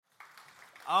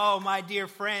Oh, my dear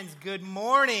friends, good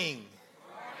morning.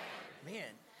 Man,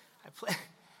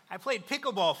 I played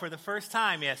pickleball for the first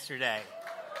time yesterday.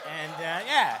 And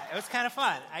it was kind of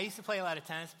fun. I used to play a lot of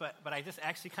tennis, but I just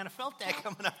actually kind of felt that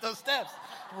coming up those steps.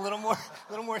 A little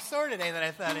more sore today than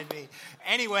I thought it'd be.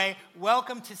 Anyway,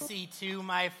 welcome to C2,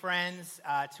 my friends,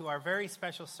 to our very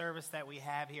special service that we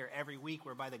have here every week,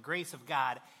 where by the grace of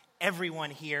God,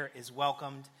 everyone here is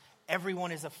welcomed,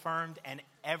 everyone is affirmed, and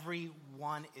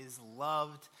everyone is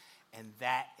loved, and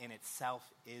that in itself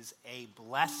is a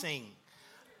blessing.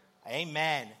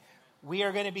 Amen. We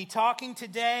are going to be talking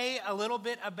today a little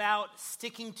bit about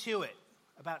sticking to it,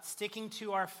 about sticking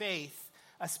to our faith,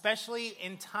 especially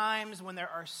in times when there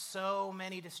are so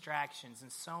many distractions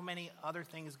and so many other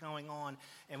things going on,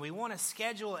 and we want to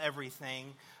schedule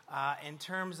everything in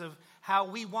terms of how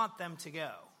we want them to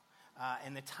go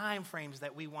and the time frames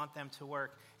that we want them to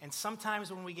work. And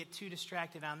sometimes when we get too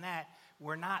distracted on that,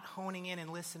 we're not honing in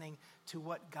and listening to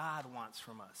what God wants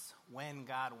from us, when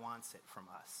God wants it from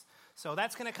us. So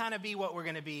that's going to kind of be what we're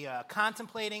going to be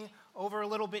contemplating over a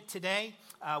little bit today.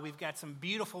 We've got some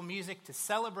beautiful music to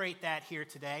celebrate that here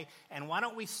today. And why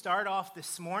don't we start off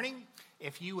this morning?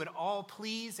 If you would all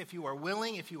please, if you are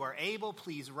willing, if you are able,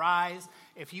 please rise.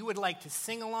 If you would like to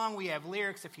sing along, we have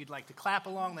lyrics. If you'd like to clap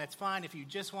along, that's fine. If you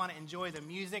just want to enjoy the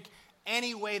music,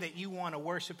 any way that you want to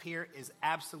worship here is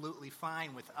absolutely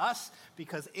fine with us,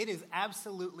 because it is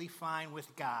absolutely fine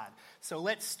with God. So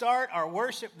let's start our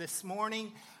worship this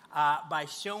morning by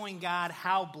showing God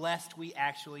how blessed we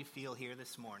actually feel here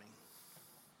this morning.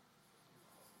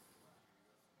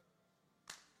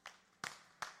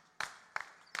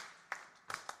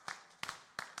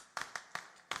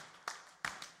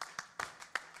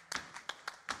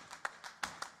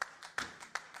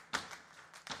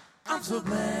 I'm so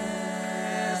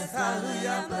blessed, hallelujah,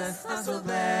 I'm blessed, I'm so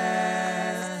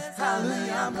blessed,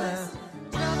 hallelujah, I'm blessed.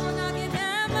 Trouble knocking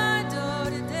at my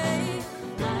door today,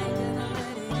 I ain't gonna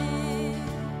let it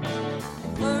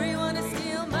in. Worry wanna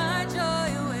steal my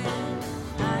joy away,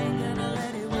 I ain't gonna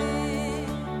let it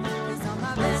win. 'Cause on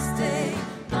my best day,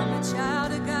 I'm a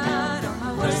child of God. On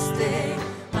my worst day,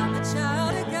 I'm a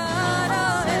child of God.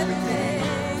 Oh, every day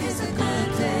is a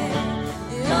good day.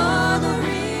 You're the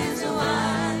reason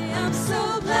why I'm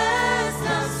so blessed,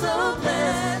 I'm so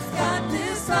blessed. Got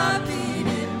this heartbeat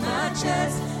in my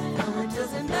chest. No, it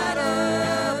doesn't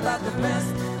matter about the rest.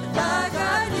 If I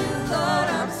got you, Lord,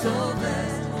 I'm so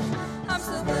blessed. I'm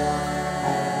so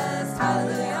blessed.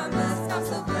 Hallelujah, I'm blessed. I'm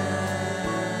so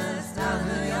blessed.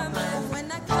 Hallelujah, I'm blessed.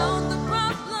 When I count the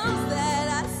problems that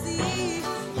I see,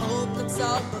 hope looks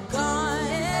all but gone.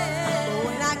 But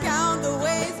when I count the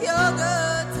ways you're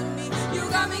good to me, you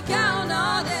got me counting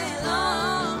all day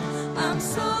long. I'm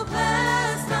so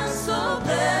blessed. I'm so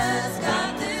blessed.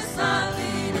 Got this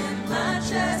heartbeat in my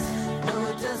chest. No,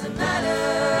 it doesn't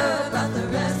matter about the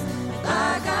rest. If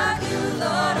I got you,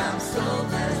 Lord, I'm so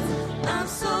blessed. I'm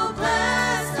so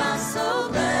blessed. I'm so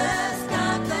blessed.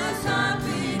 Got this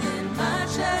heartbeat in my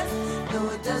chest. No,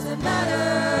 it doesn't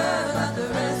matter about the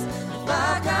rest. If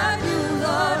I got you,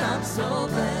 Lord, I'm so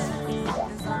blessed.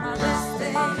 'Cause on my best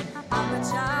day, I'm a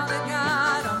child of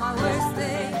God. On my worst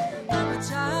day, I'm a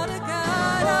child of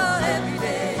God. Oh, every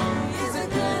day is a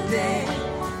good day.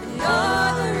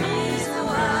 You're the reason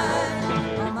why.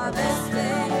 On my best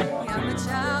day, I'm a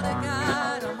child of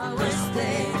God. On my worst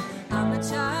day, I'm a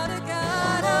child of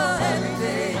God. Oh, every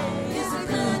day is a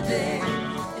good day.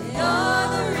 You're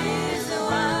the reason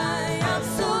why. I'm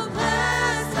so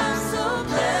blessed. I'm so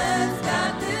blessed.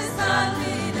 Got this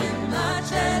heartbeat in my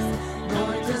chest.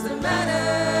 No, it doesn't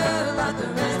matter about the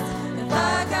rest. If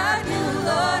I got you,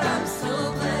 Lord, I'm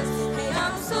so blessed. Hey,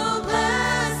 I'm so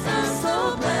blessed. I'm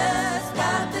so blessed.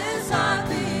 Got this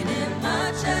heartbeat in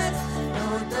my chest. No,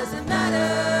 it doesn't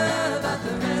matter about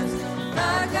the rest. If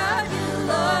I got you,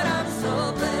 Lord, I'm so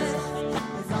blessed.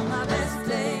 'Cause on my best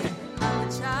day, I'm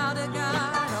a child of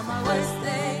God. On my worst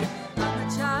day, I'm a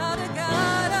child of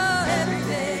God. Oh, every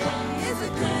day is a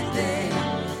good day.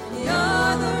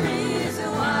 You're the reason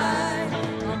why.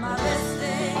 On my best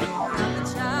day, I'm a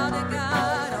child of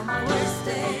God. On my worst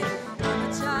day, I'm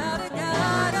a child of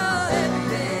God. Oh, every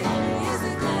day is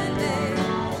a good day.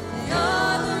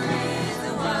 You're the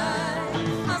reason why.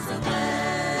 I'm so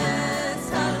blessed.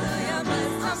 Hallelujah, I'm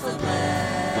blessed. I'm so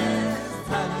blessed.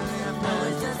 Hallelujah, I'm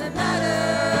blessed. It doesn't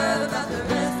matter about the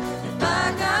rest. If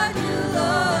I got you,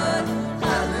 Lord,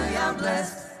 hallelujah, I'm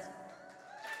blessed.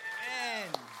 Amen.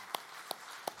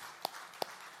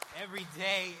 Every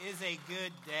day is a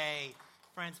good day.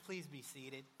 Friends, please be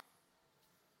seated.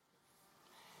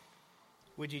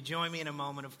 Would you join me in a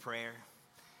moment of prayer?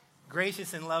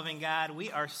 Gracious and loving God,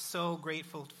 we are so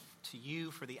grateful to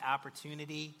you for the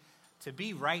opportunity to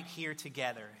be right here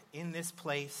together in this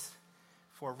place,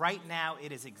 for right now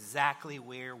it is exactly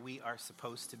where we are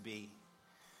supposed to be.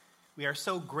 We are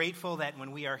so grateful that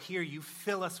when we are here, you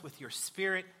fill us with your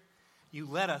Spirit. You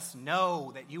let us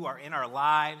know that you are in our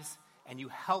lives, and you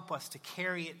help us to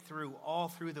carry it through all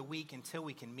through the week until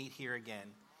we can meet here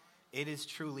again. It is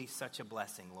truly such a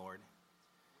blessing, Lord.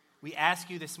 We ask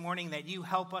you this morning that you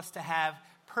help us to have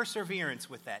perseverance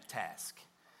with that task.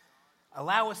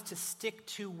 Allow us to stick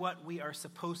to what we are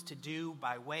supposed to do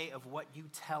by way of what you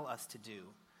tell us to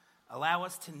do. Allow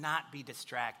us to not be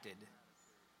distracted,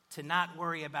 to not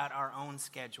worry about our own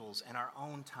schedules and our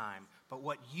own time, but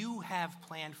what you have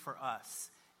planned for us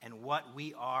and what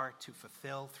we are to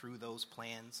fulfill through those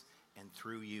plans and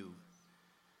through you.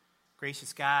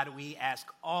 Gracious God, we ask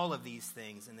all of these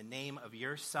things in the name of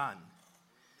your Son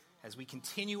as we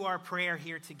continue our prayer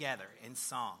here together in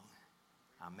song.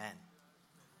 Amen.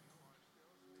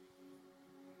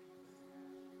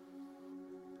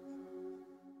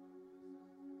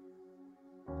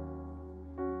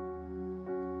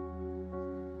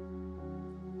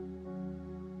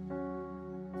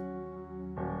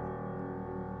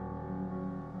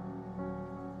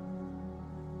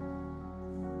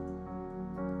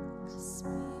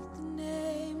 Speak the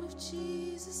name of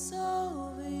Jesus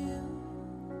over you.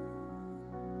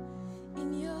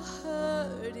 In your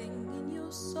hurting, in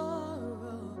your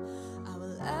sorrow, I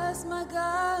will ask my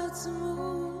God to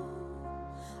move.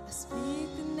 I speak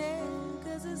the name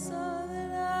 'cause it's all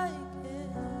that I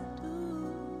can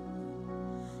do.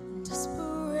 In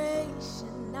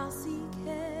desperation, I'll seek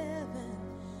heaven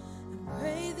and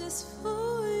pray this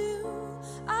for you.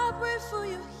 I pray for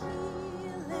your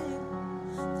healing.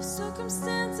 The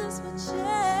circumstances will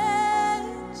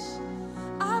change.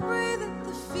 I pray that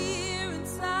the fear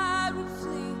inside will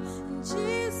flee in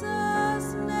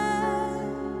Jesus'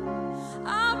 name.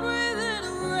 I pray that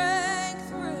a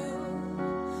breakthrough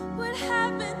would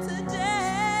happen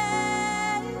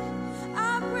today.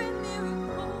 I pray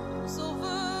miracles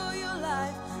over your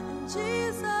life in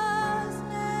Jesus'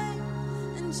 name,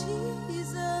 in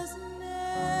Jesus' name.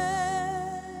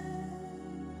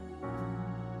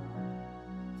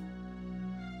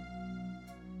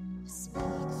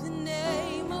 Speak the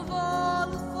name of all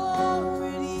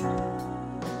authority,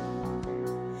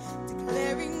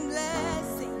 declaring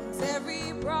blessings,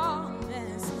 every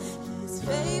promise He is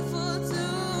faithful to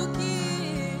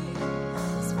keep.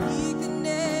 Speak the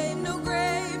name no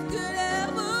grave could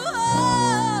ever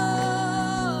hold.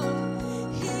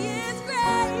 He is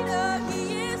greater, He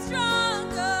is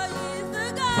stronger, He is the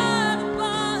God of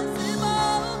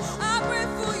possible. I pray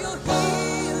for your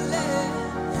healing.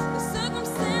 The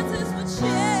circumstances will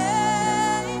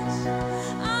change.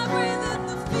 I pray that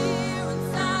the fear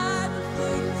inside will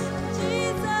flee in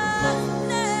Jesus'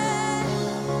 name.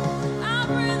 I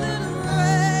pray that a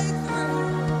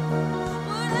breakthrough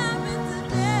would happen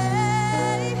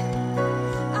today.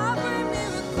 I pray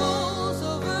miracles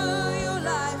over your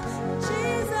life in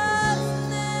Jesus'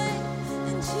 name,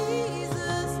 in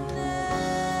Jesus' name.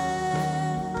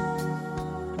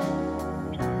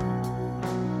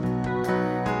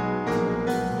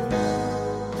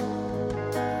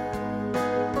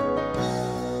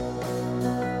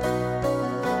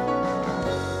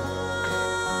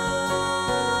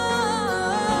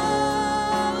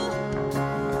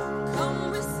 Come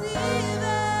receive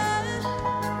it.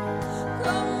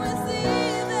 Come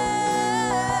receive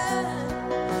it.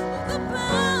 The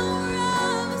power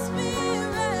of the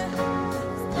Spirit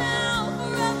is now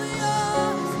forever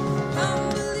yours. Come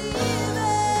believe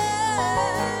it.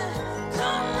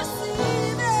 Come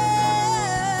receive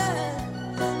it.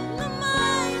 In the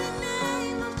mighty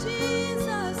name of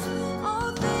Jesus,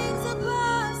 all things are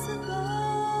possible.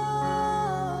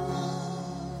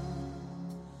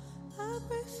 I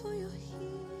pray for your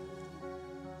healing.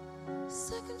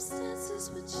 Circumstances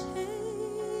will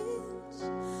change.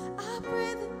 I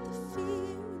pray that the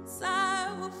fear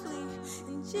inside will flee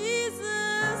in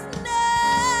Jesus'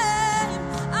 name.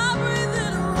 I pray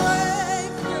that a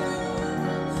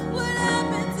breakthrough would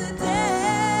happen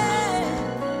today.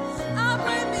 I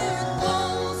pray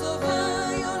miracles over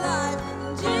your life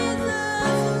in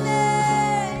Jesus'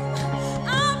 name. I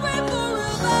pray for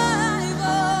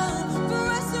revival, for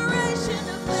restoration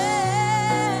of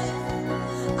faith.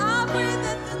 I pray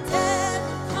that the dead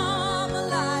will come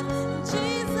alive in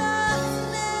Jesus'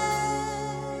 name.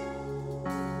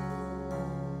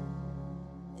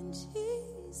 In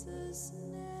Jesus' name.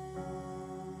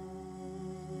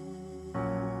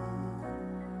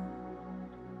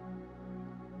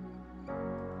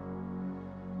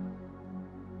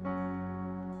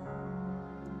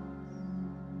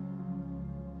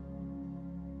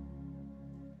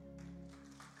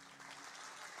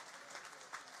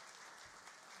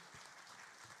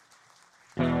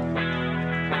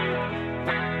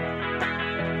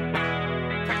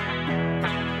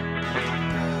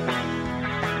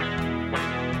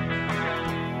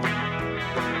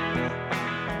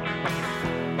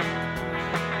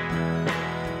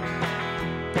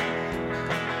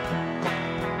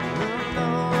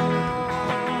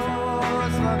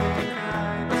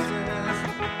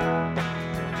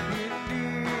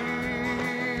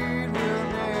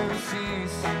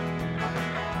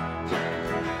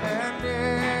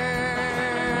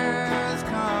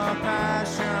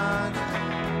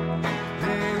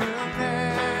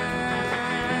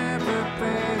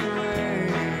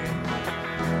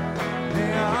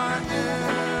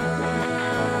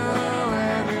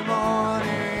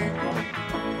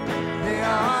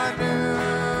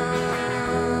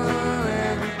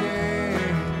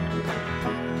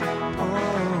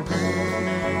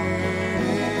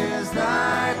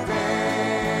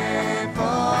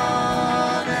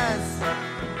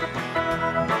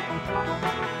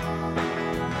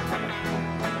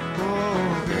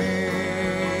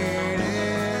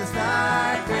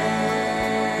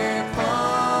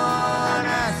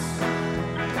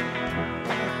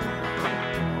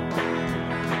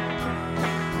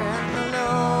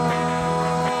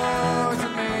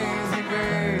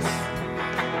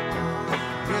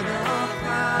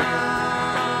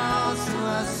 counts to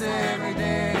us every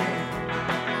day.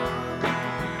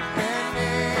 And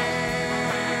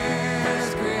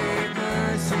His great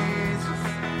mercies,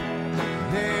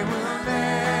 they will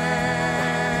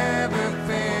never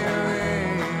fade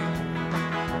away.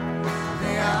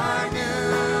 They are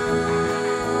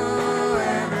new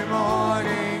every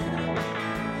morning.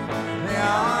 They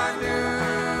are new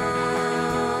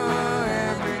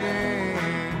every day.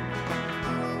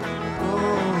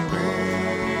 Oh,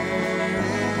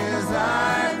 great is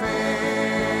thy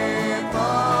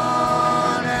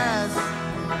faithfulness.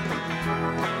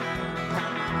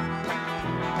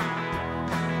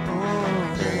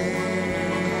 Oh,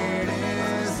 great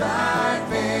is thy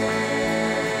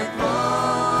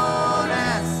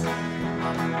faithfulness.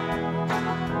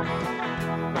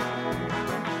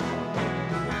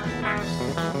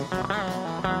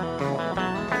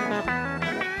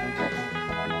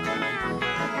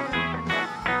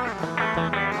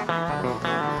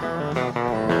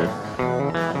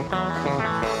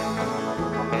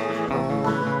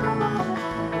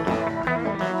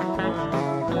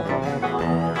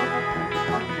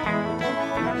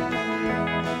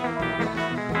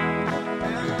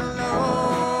 And the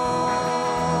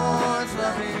Lord's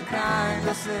loving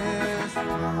kindnesses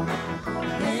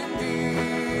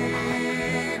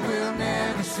indeed will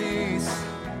never cease.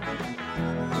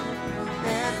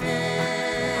 And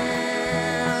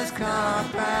His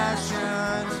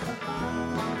compassions,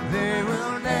 they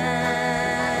will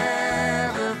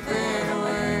never fade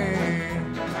away.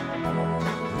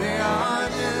 They are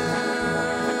new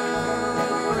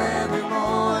every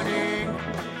morning.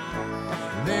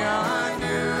 They are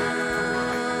new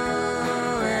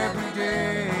every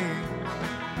day.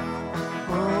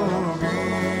 Oh,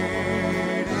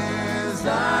 great is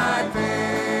thy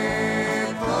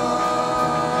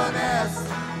faithfulness.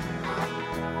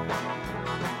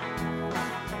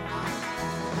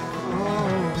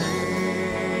 Oh,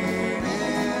 great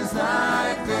is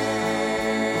thy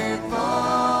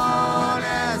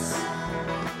faithfulness.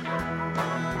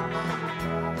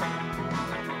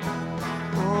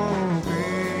 Oh,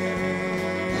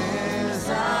 great is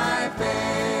thy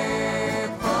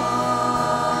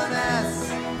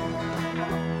faithfulness.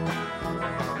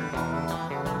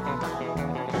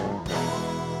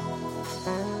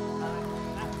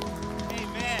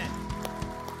 Amen.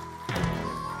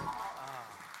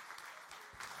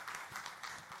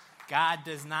 God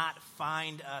does not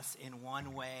find us in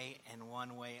one way and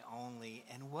one way only.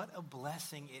 And what a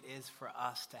blessing it is for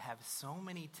us to have so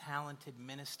many talented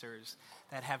ministers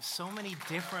that have so many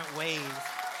different ways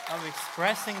of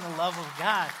expressing the love of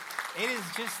God.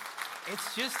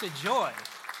 It's just a joy.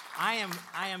 I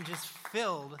am just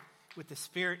filled with the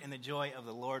spirit and the joy of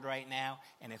the Lord right now.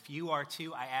 And if you are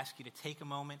too, I ask you to take a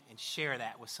moment and share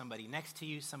that with somebody next to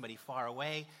you, somebody far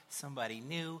away, somebody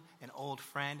new, an old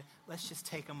friend. Let's just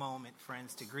take a moment,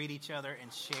 friends, to greet each other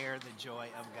and share the joy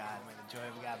of God. May the joy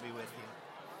of God be with you.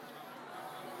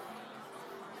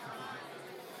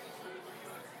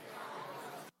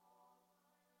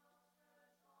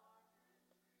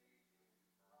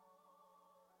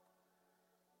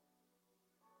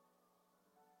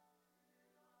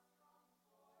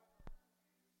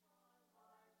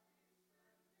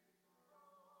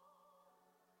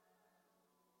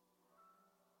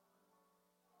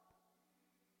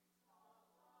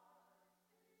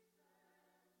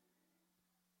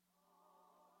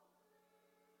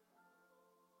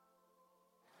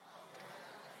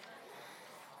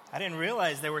 I didn't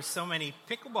realize there were so many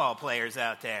pickleball players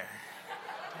out there.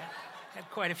 Had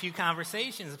quite a few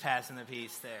conversations passing the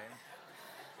piece there.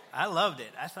 I loved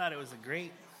it. I thought it was a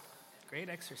great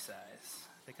exercise.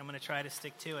 I think I'm going to try to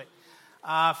stick to it.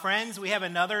 Friends, we have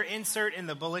another insert in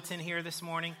the bulletin here this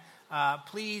morning.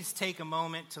 Please take a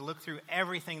moment to look through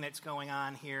everything that's going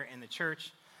on here in the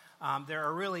church. There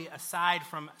are really, aside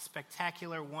from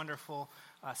spectacular, wonderful,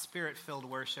 spirit-filled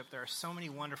worship, there are so many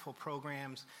wonderful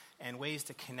programs and ways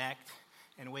to connect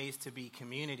and ways to be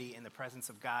community in the presence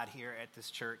of God here at this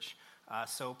church.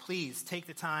 So please take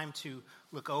the time to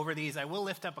look over these. I will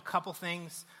lift up a couple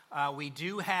things. We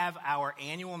do have our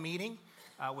annual meeting,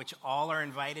 which all are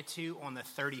invited to on the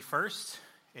 31st.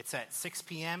 It's at 6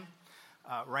 p.m.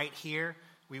 Right here.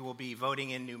 We will be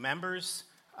voting in new members.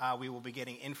 We will be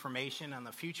getting information on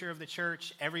the future of the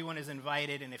church. Everyone is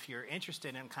invited, and if you're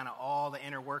interested in kind of all the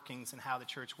inner workings and how the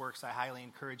church works, I highly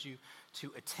encourage you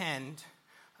to attend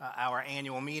our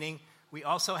annual meeting. We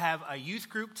also have a youth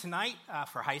group tonight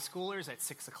for high schoolers at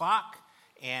 6 o'clock,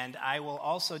 and I will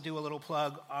also do a little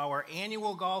plug. Our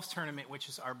annual golf tournament, which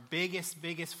is our biggest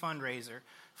fundraiser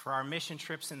for our mission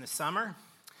trips in the summer,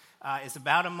 is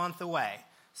about a month away.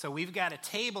 So we've got a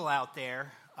table out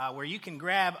there where you can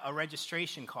grab a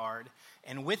registration card.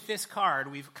 And with this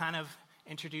card, we've kind of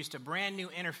introduced a brand new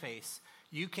interface.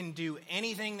 You can do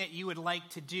anything that you would like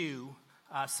to do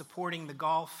supporting the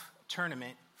golf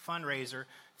tournament fundraiser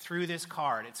through this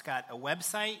card. It's got a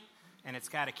website and it's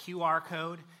got a QR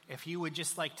code. If you would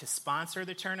just like to sponsor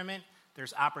the tournament,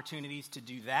 there's opportunities to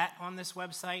do that on this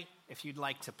website. If you'd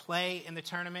like to play in the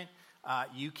tournament,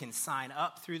 you can sign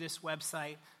up through this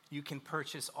website. You can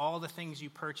purchase all the things you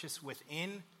purchase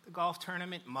within the golf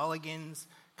tournament, mulligans,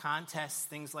 contests,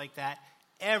 things like that.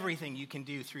 Everything you can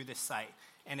do through this site.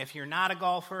 And if you're not a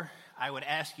golfer, I would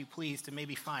ask you please to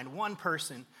maybe find one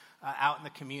person out in the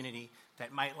community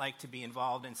that might like to be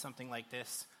involved in something like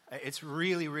this. It's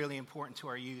really, really important to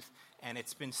our youth, and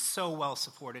it's been so well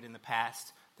supported in the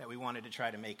past that we wanted to try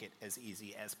to make it as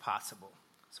easy as possible.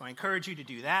 So I encourage you to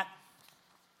do that.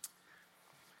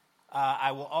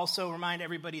 I will also remind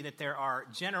everybody that there are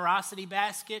generosity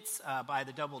baskets by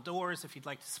the double doors if you'd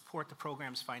like to support the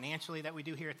programs financially that we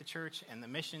do here at the church and the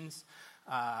missions.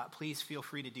 Please feel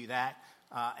free to do that.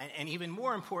 And even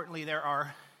more importantly, there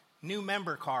are new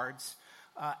member cards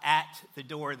at the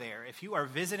door there. If you are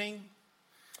visiting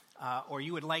or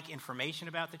you would like information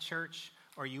about the church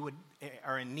or you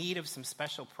are in need of some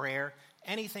special prayer,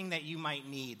 anything that you might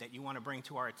need that you want to bring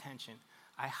to our attention,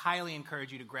 I highly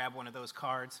encourage you to grab one of those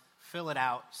cards, fill it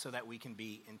out so that we can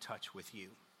be in touch with you.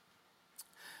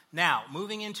 Now,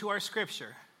 moving into our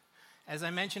scripture, as I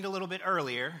mentioned a little bit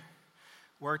earlier,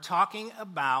 we're talking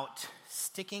about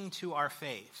sticking to our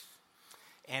faith.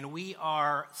 And we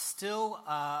are still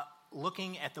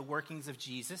looking at the workings of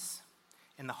Jesus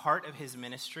in the heart of his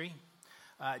ministry.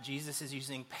 Jesus is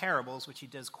using parables, which he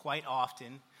does quite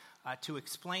often, to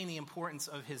explain the importance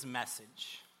of his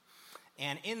message.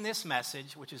 And in this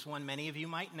message, which is one many of you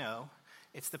might know,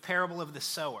 it's the parable of the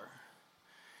sower.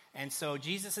 And so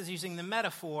Jesus is using the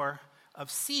metaphor of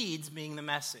seeds being the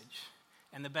message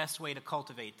and the best way to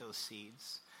cultivate those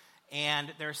seeds.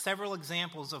 And there are several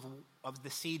examples of the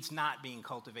seeds not being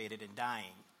cultivated and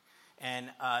dying. And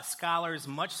scholars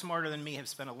much smarter than me have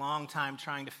spent a long time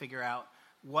trying to figure out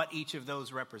what each of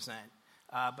those represent.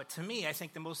 But to me, I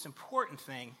think the most important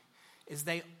thing is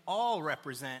they all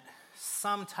represent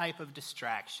some type of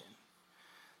distraction,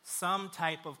 some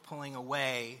type of pulling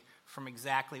away from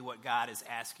exactly what God is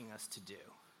asking us to do.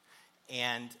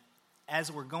 And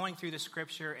as we're going through the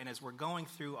scripture and as we're going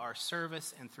through our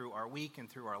service and through our week and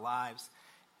through our lives,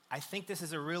 I think this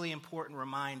is a really important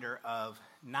reminder of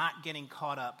not getting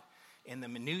caught up in the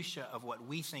minutia of what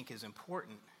we think is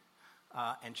important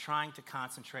and trying to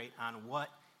concentrate on what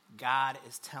God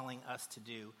is telling us to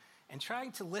do and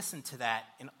trying to listen to that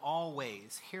in all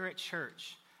ways, here at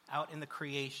church, out in the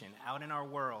creation, out in our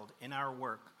world, in our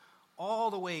work, all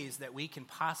the ways that we can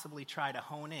possibly try to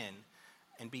hone in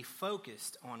and be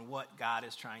focused on what God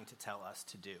is trying to tell us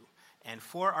to do. And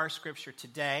for our scripture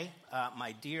today,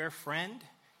 my dear friend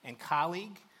and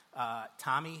colleague,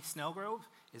 Tommy Snellgrove,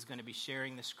 is going to be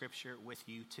sharing the scripture with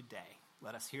you today.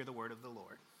 Let us hear the word of the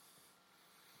Lord.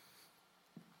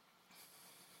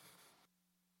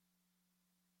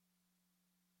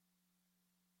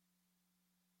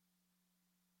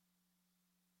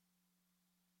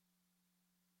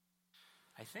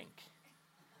 I think.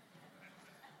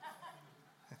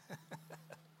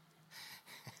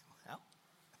 Well,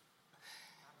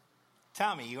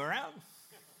 Tommy, you around?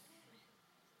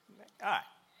 All right.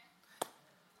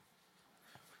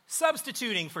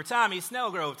 Substituting for Tommy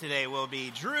Snellgrove today will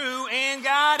be Drew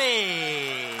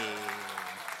Angotti.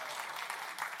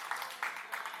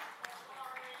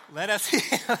 Let us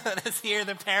hear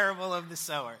the parable of the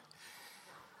sower.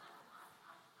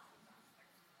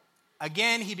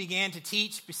 Again, he began to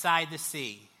teach beside the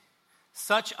sea.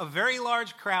 Such a very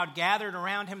large crowd gathered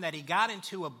around him that he got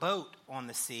into a boat on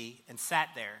the sea and sat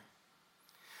there.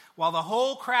 While the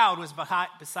whole crowd was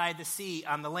beside the sea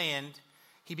on the land,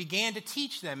 he began to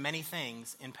teach them many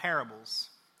things in parables.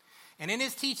 And in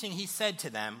his teaching, he said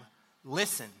to them,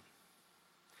 "Listen,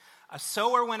 a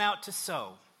sower went out to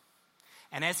sow.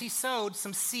 And as he sowed,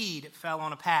 some seed fell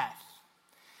on a path,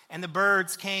 and the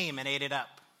birds came and ate it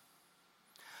up.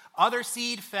 Other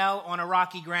seed fell on a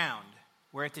rocky ground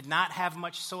where it did not have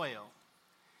much soil,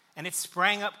 and it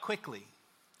sprang up quickly,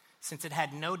 since it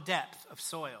had no depth of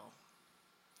soil.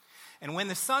 And when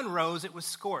the sun rose, it was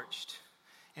scorched,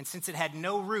 and since it had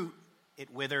no root, it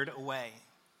withered away.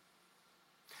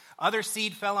 Other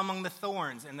seed fell among the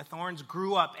thorns, and the thorns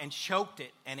grew up and choked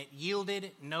it, and it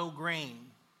yielded no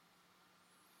grain.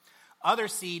 Other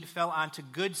seed fell onto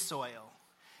good soil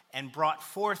and brought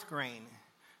forth grain,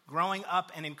 growing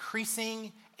up and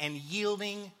increasing and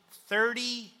yielding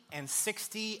 30 and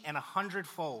 60 and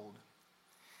 100-fold.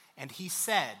 And he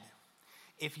said,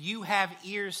 if you have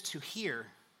ears to hear,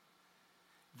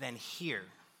 then hear.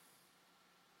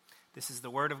 This is the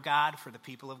word of God for the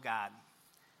people of God.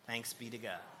 Thanks be to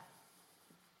God.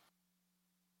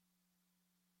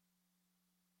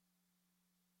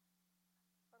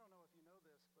 I don't know if you know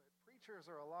this, but preachers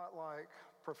are a lot like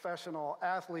professional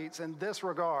athletes in this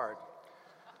regard.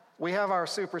 We have our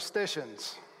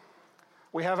superstitions.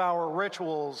 We have our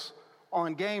rituals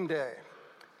on game day.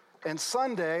 And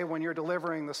Sunday, when you're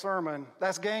delivering the sermon,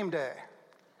 that's game day.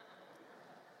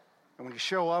 And when you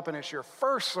show up and it's your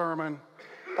first sermon,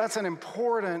 that's an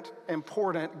important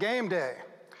game day.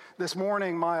 This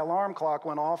morning, my alarm clock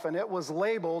went off, and it was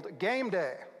labeled game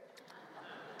day.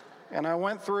 And I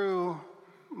went through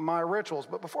my rituals.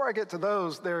 But before I get to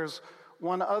those, there's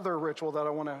one other ritual that I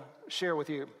want to share with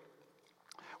you.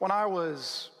 When I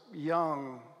was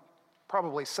young,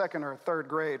 probably second or third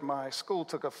grade, my school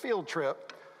took a field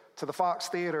trip to the Fox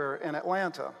Theater in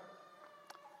Atlanta.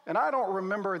 And I don't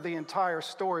remember the entire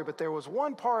story, but there was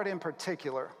one part in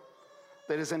particular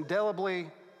that is indelibly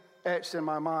etched in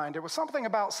my mind. There was something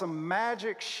about some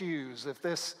magic shoes. If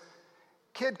this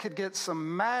kid could get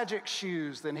some magic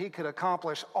shoes, then he could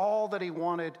accomplish all that he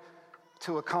wanted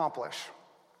to accomplish.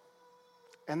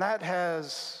 And that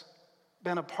has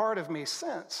been a part of me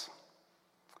since.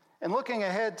 And looking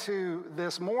ahead to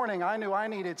this morning, I knew I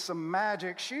needed some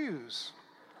magic shoes.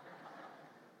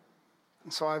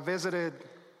 And so I visited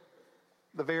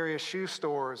the various shoe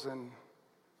stores and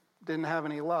didn't have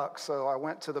any luck, so I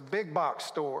went to the big box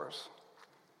stores.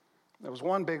 There was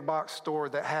one big box store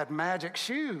that had magic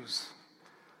shoes,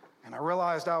 and I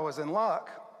realized I was in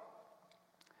luck.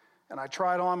 And I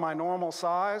tried on my normal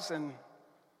size, and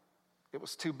it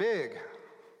was too big.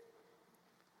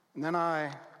 And then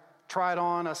I tried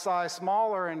on a size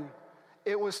smaller, and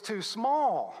it was too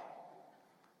small.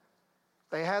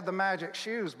 They had the magic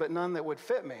shoes, but none that would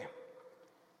fit me.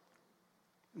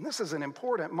 And this is an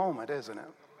important moment, isn't it?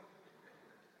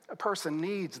 A person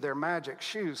needs their magic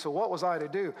shoes. So what was I to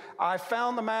do? I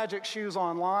found the magic shoes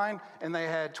online, and they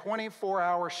had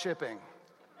 24-hour shipping.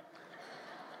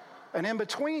 An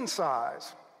in-between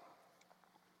size.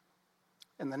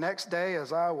 And the next day,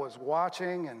 as I was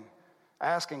watching and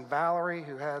asking Valerie,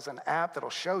 who has an app that'll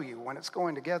show you when it's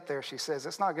going to get there, she says,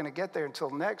 it's not going to get there until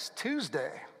next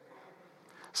Tuesday.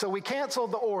 So we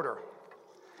canceled the order,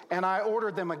 and I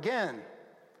ordered them again.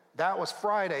 That was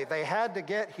Friday. They had to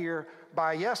get here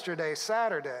by yesterday,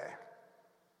 Saturday.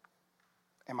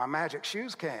 And my magic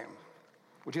shoes came.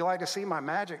 Would you like to see my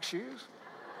magic shoes?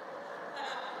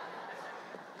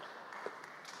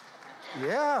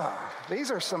 Yeah, these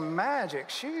are some magic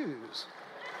shoes.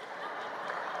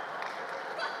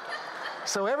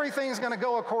 So everything's going to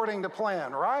go according to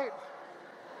plan, right?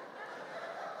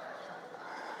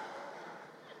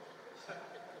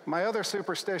 My other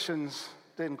superstitions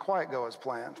didn't quite go as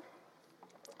planned.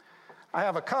 I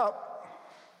have a cup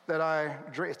that I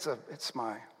drink. It's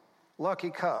my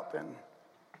lucky cup, and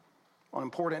on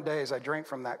important days I drink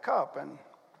from that cup, and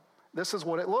this is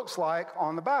what it looks like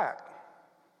on the back.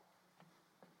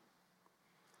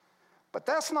 But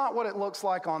that's not what it looks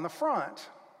like on the front.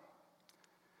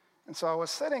 And so I was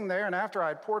sitting there, and after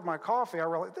I'd poured my coffee, I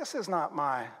realized this is not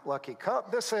my lucky cup.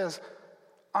 This says,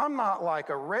 I'm not like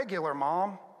a regular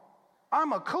mom.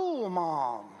 I'm a cool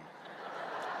mom.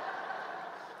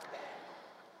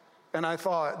 And I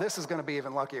thought, this is going to be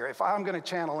even luckier. If I'm going to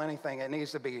channel anything, it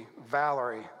needs to be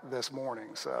Valerie this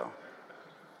morning. So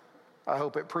I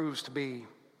hope it proves to be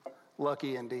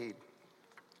lucky indeed.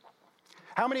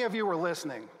 How many of you were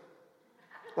listening?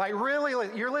 Like really,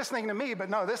 you're listening to me, but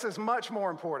no, this is much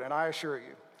more important, I assure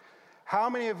you. How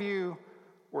many of you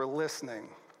were listening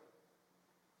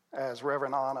as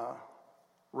Reverend Anna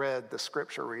read the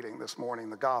scripture reading this morning,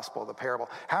 the gospel, the parable?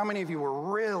 How many of you were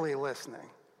really listening?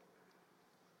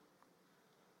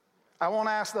 I won't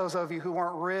ask those of you who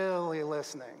weren't really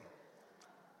listening.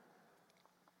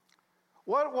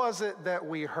 What was it that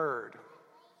we heard?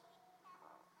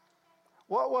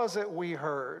 What was it we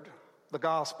heard? The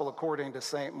gospel according to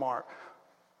St. Mark.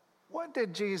 What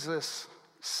did Jesus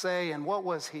say, and what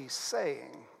was he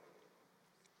saying?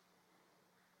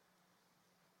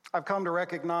 I've come to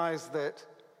recognize that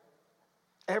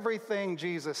everything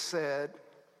Jesus said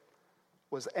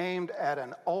was aimed at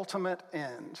an ultimate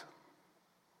end,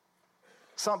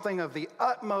 something of the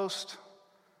utmost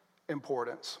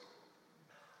importance.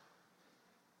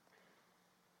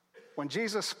 When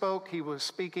Jesus spoke, he was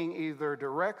speaking either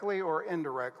directly or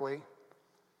indirectly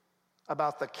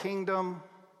about the kingdom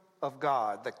of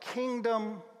God. The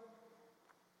kingdom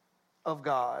of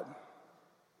God.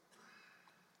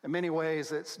 In many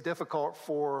ways, it's difficult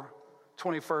for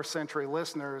 21st century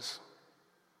listeners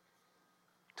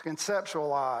to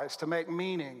conceptualize, to make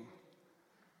meaning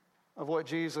of what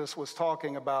Jesus was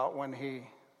talking about when he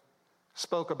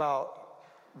spoke about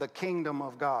the kingdom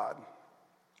of God.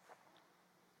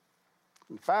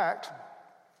 In fact,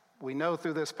 we know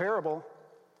through this parable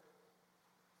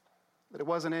that it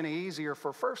wasn't any easier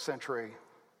for first century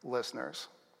listeners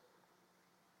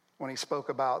when he spoke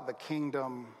about the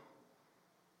kingdom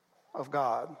of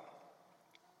God.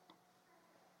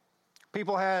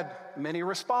 People had many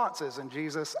responses, and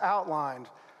Jesus outlined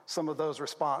some of those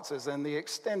responses in the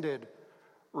extended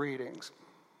readings.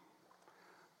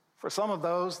 For some of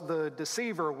those, the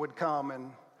deceiver would come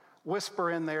and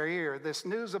whisper in their ear, this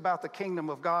news about the kingdom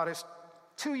of God is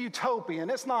too utopian,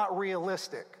 it's not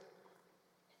realistic.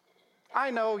 I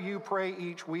know you pray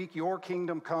each week, your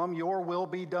kingdom come, your will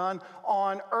be done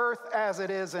on earth as it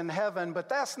is in heaven, but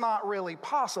that's not really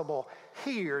possible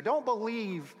here. Don't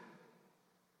believe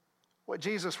what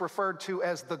Jesus referred to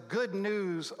as the good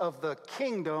news of the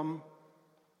kingdom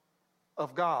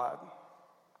of God.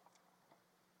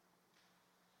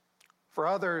 For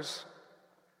others,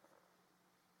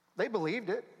 they believed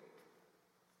it.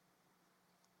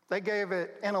 They gave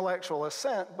it intellectual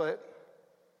assent, but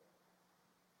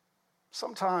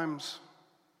sometimes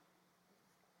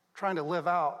trying to live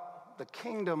out the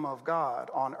kingdom of God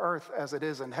on earth as it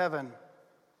is in heaven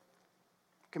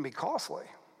can be costly.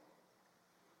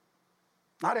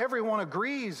 Not everyone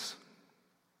agrees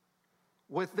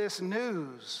with this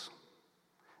news,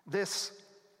 this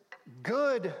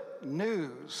good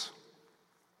news.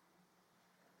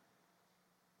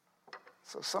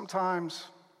 So sometimes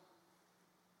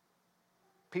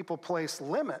people place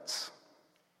limits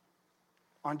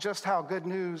on just how good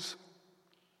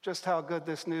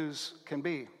this news can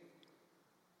be.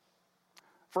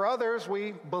 For others,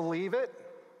 we believe it.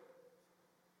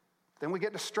 Then we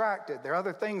get distracted. There are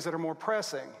other things that are more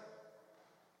pressing.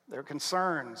 There are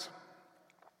concerns.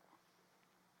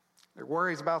 There are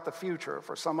worries about the future.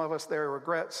 For some of us, there are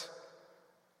regrets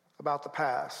about the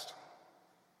past.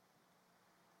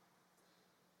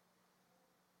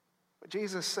 But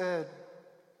Jesus said,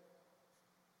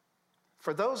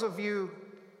 for those of you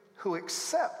who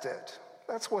accept it,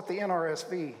 that's what the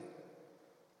NRSV,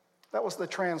 that was the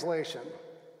translation.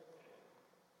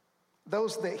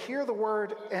 Those that hear the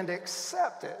word and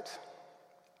accept it.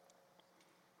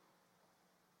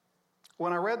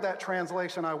 When I read that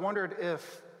translation, I wondered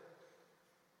if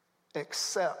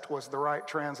accept was the right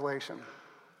translation.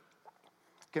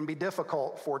 It can be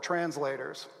difficult for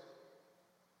translators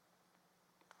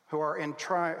who are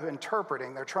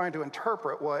interpreting. They're trying to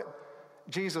interpret what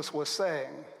Jesus was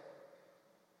saying.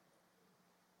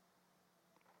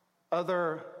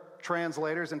 Other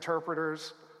translators,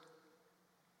 interpreters,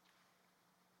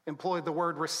 employed the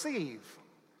word receive.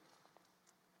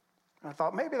 And I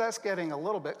thought maybe that's getting a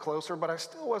little bit closer, but I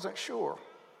still wasn't sure.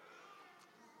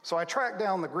 So I tracked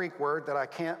down the Greek word that I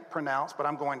can't pronounce, but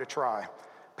I'm going to try.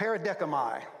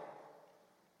 Paradekemai.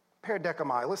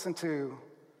 Paradekemai. Listen to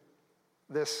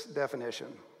this definition.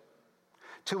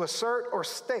 To assert or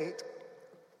state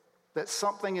that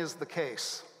something is the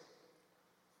case.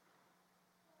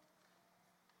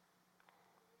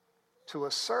 To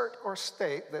assert or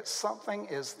state that something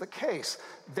is the case.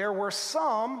 There were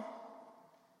some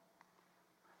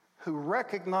who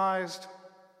recognized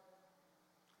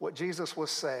what Jesus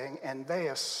was saying, and they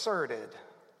asserted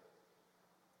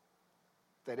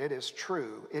that it is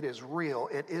true, it is real,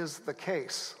 it is the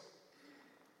case.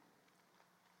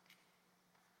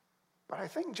 But I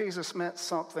think Jesus meant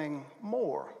something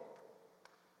more.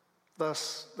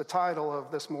 Thus, the title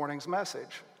of this morning's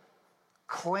message,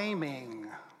 Claiming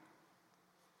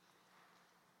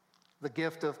the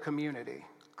Gift of Community.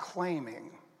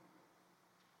 Claiming.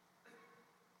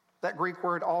 That Greek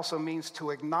word also means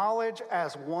to acknowledge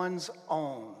as one's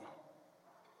own.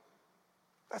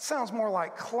 That sounds more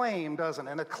like claim, doesn't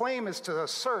it? And a claim is to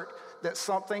assert that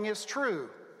something is true,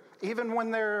 even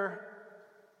when there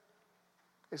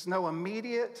is no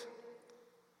immediate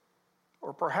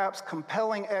or perhaps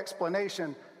compelling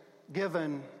explanation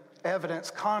given evidence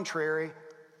contrary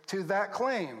to that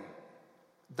claim.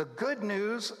 The good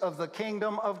news of the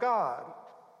kingdom of God.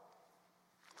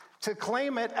 To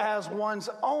claim it as one's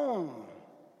own,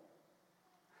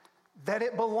 that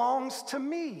it belongs to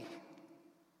me.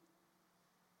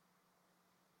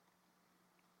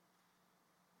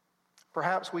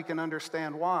 Perhaps we can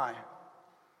understand why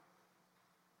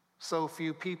so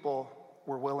few people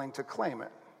were willing to claim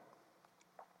it.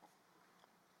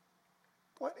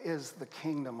 What is the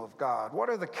kingdom of God? What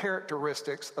are the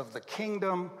characteristics of the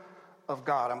kingdom of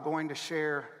God? I'm going to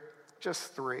share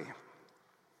just three.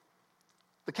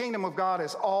 The kingdom of God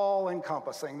is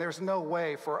all-encompassing. There's no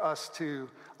way for us to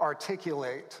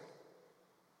articulate,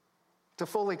 to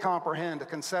fully comprehend, to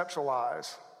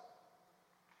conceptualize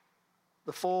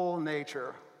the full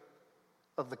nature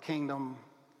of the kingdom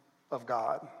of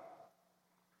God.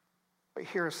 But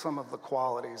here are some of the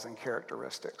qualities and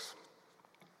characteristics.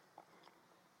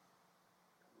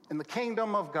 In the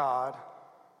kingdom of God,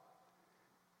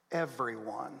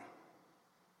 everyone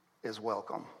is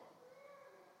welcome.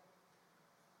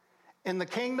 In the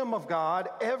kingdom of God,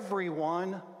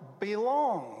 everyone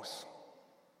belongs,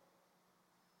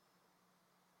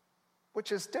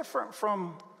 which is different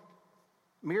from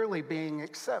merely being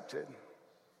accepted.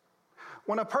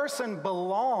 When a person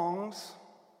belongs,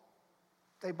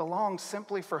 they belong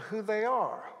simply for who they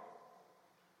are.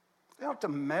 They don't have to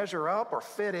measure up or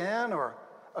fit in or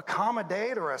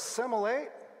accommodate or assimilate.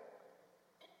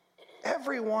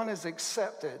 Everyone is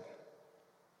accepted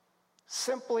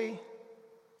simply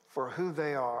for who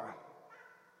they are.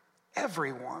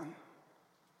 Everyone.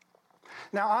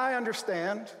 Now, I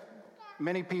understand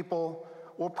many people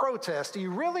will protest. Do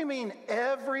you really mean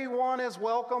everyone is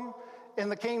welcome in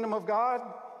the kingdom of God?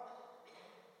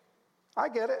 I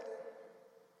get it.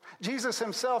 Jesus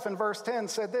himself in verse 10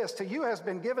 said this, "To you has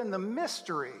been given the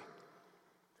mystery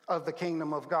of the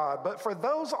kingdom of God. But for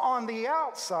those on the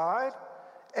outside,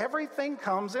 everything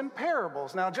comes in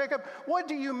parables." Now, Jacob, what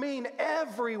do you mean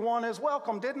everyone is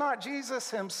welcome? Did not Jesus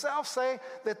himself say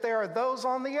that there are those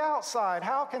on the outside?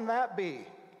 How can that be?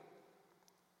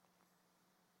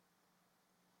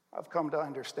 I've come to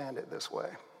understand it this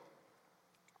way.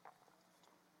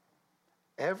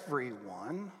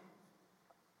 Everyone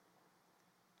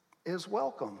is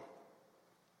welcome.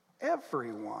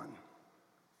 Everyone.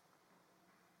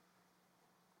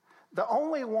 The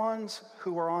only ones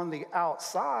who are on the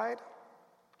outside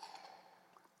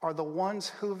are the ones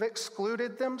who've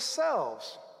excluded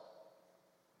themselves.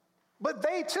 But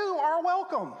they too are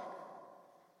welcome.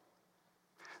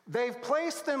 They've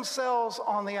placed themselves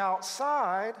on the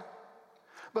outside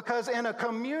because in a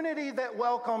community that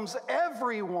welcomes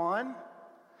everyone,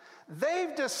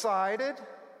 they've decided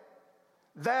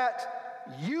that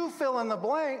you fill in the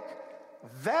blank,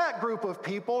 that group of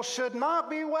people should not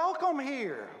be welcome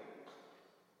here.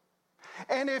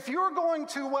 And if you're going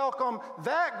to welcome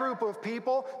that group of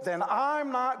people, then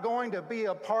I'm not going to be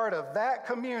a part of that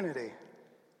community.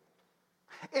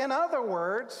 In other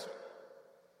words,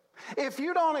 if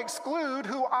you don't exclude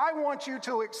who I want you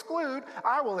to exclude,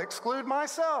 I will exclude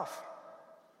myself.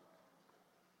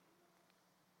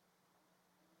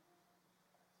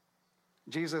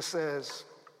 Jesus says,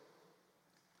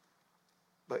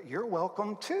 but you're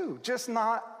welcome too, just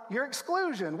not your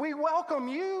exclusion. We welcome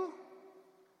you,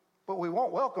 but we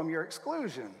won't welcome your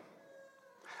exclusion.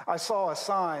 I saw a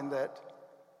sign that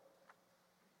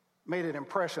made an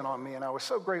impression on me, and I was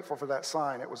so grateful for that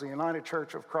sign. It was a United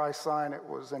Church of Christ sign. It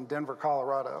was in Denver,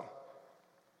 Colorado.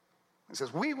 It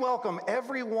says, "We welcome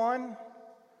everyone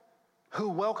who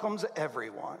welcomes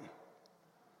everyone."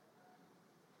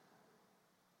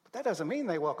 But that doesn't mean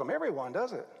they welcome everyone,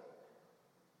 does it?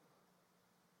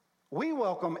 We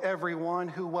welcome everyone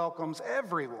who welcomes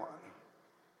everyone.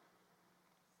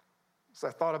 As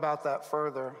I thought about that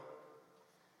further,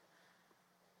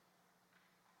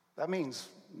 that means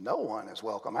no one is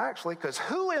welcome, actually, because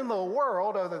who in the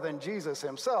world, other than Jesus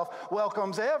himself,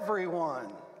 welcomes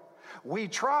everyone? We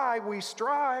try, we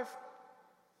strive.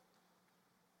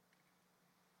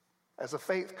 As a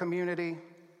faith community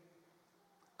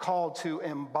called to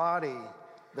embody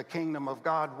the kingdom of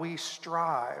God, we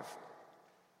strive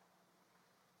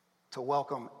to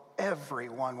welcome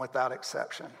everyone without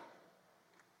exception.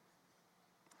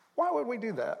 Why would we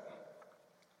do that?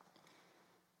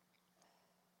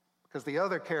 Because the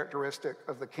other characteristic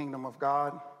of the kingdom of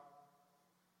God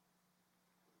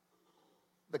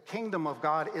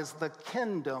is the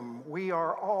kingdom. We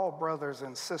are all brothers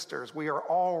and sisters. We are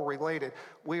all related.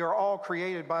 We are all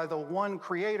created by the one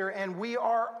Creator, and we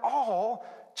are all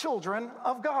children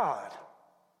of God.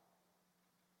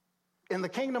 In the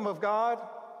kingdom of God,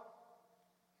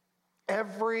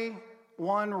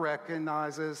 everyone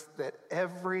recognizes that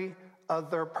every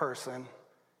other person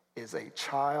is a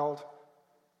child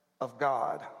of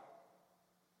God.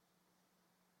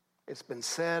 It's been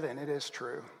said, and it is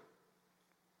true.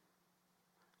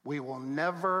 We will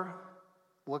never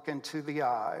look into the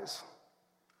eyes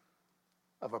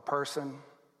of a person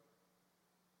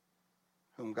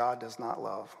whom God does not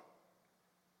love.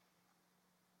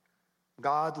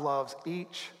 God loves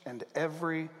each and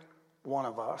every one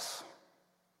of us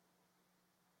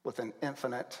with an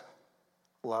infinite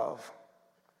love.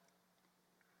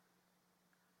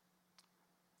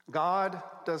 God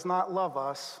does not love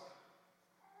us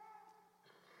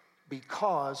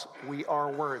because we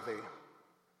are worthy.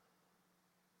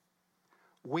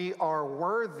 We are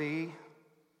worthy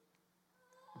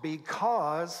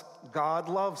because God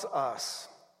loves us.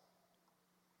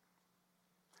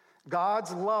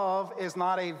 God's love is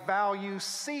not a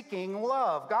value-seeking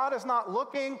love. God is not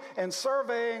looking and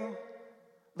surveying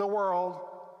the world,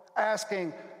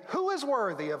 asking, who is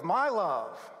worthy of my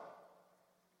love?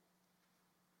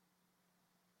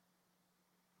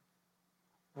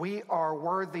 We are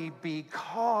worthy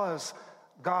because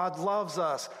God loves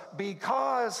us.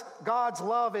 Because God's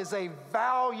love is a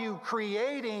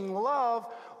value-creating love,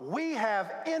 we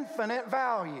have infinite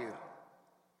value.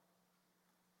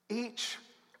 Each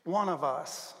one of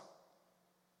us,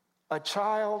 a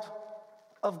child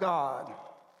of God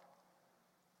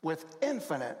with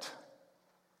infinite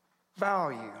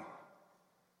value.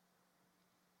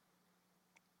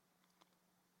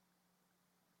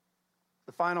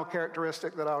 The final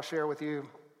characteristic that I'll share with you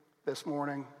this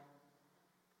morning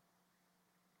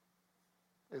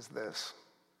is this.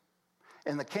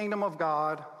 In the kingdom of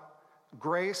God,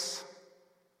 grace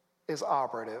is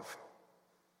operative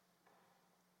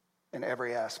in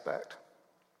every aspect.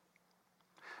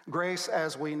 Grace,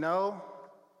 as we know,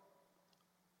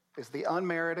 is the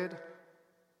unmerited,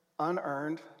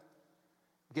 unearned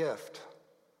gift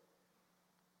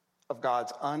of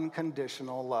God's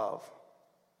unconditional love.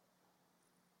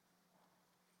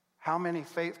 How many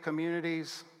faith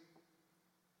communities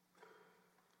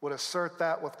would assert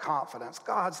that with confidence?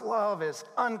 God's love is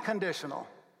unconditional.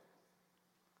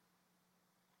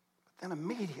 But then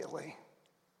immediately,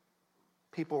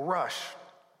 people rush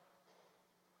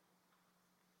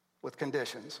with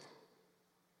conditions.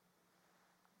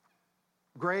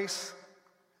 Grace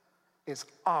is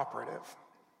operative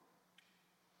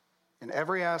in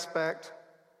every aspect,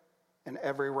 in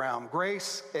every realm.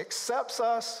 Grace accepts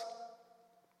us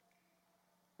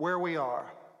where we are.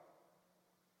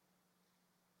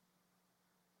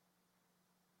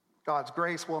 God's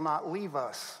grace will not leave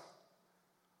us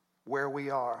where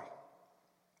we are.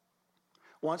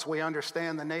 Once we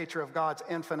understand the nature of God's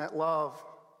infinite love,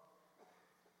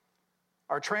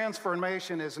 our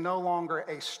transformation is no longer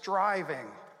a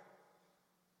striving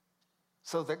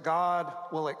so that God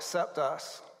will accept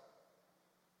us.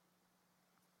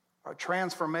 Our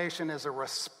transformation is a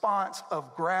response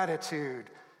of gratitude,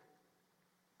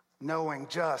 knowing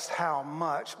just how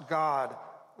much God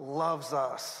loves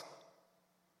us.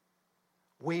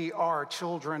 We are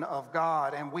children of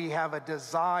God, and we have a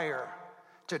desire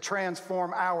to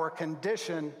transform our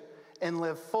condition and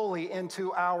live fully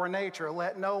into our nature.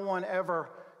 Let no one ever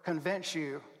convince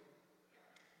you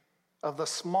of the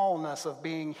smallness of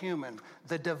being human.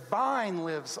 The divine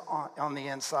lives on the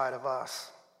inside of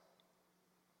us.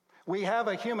 We have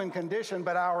a human condition,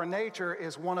 but our nature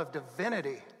is one of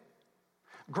divinity.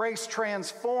 Grace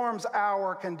transforms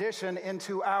our condition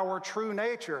into our true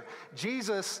nature.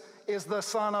 Jesus is the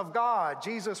Son of God.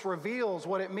 Jesus reveals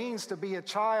what it means to be a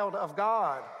child of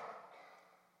God.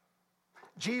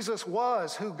 Jesus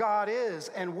was who God is,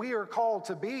 and we are called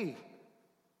to be.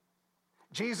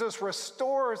 Jesus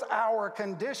restores our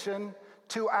condition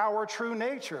to our true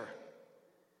nature.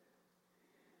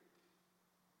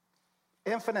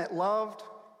 Infinite loved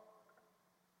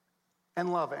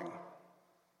and loving.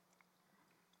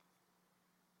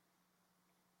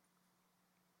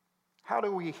 How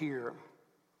do we hear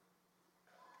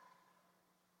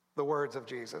the words of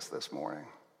Jesus this morning?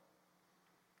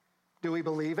 Do we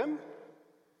believe him?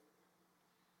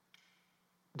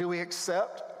 Do we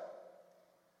accept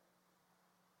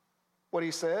what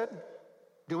he said?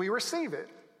 Do we receive it?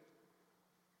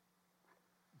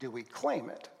 Do we claim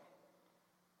it?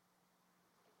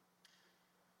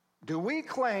 Do we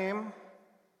claim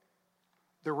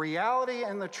the reality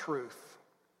and the truth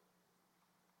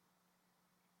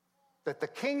that the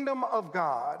kingdom of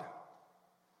God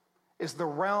is the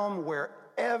realm where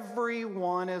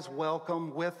everyone is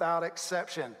welcome without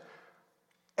exception?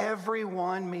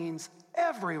 Everyone means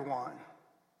everyone.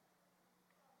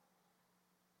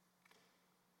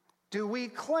 Do we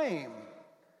claim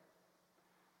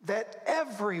that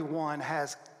everyone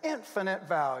has infinite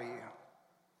value?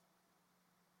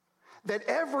 That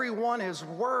everyone is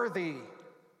worthy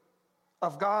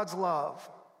of God's love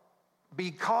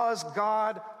because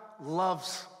God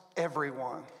loves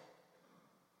everyone?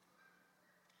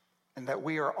 And that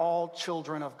we are all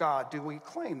children of God. Do we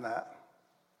claim that?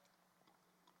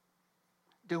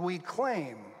 Do we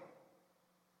claim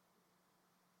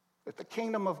that the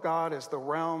kingdom of God is the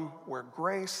realm where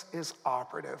grace is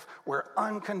operative, where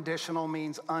unconditional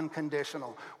means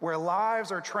unconditional, where lives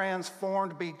are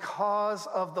transformed because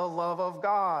of the love of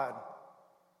God.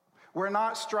 We're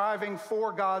not striving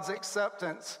for God's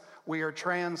acceptance. We are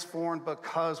transformed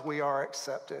because we are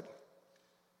accepted.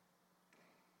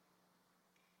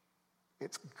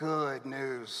 It's good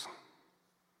news.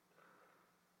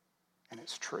 And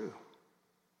it's true.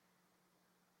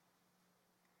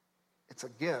 It's a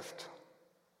gift.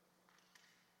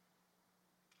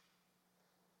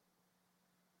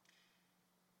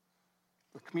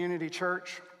 The community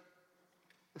church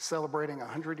is celebrating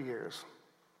 100 years.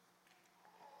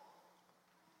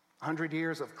 100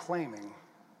 years of claiming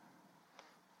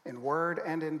in word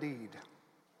and in deed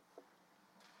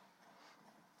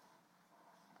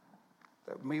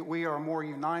that we are more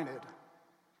united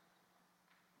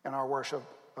in our worship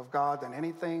of God than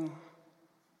anything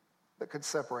that could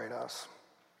separate us.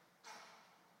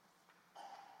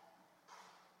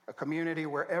 A community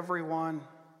where everyone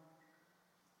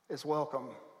is welcome,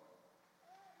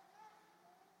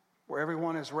 where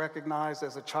everyone is recognized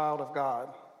as a child of God,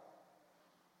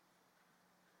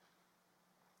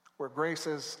 where grace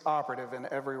is operative in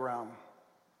every realm.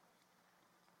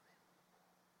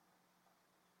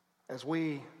 As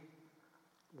we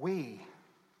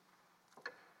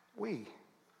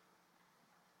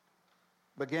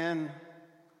begin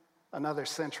another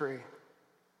century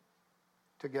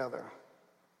together.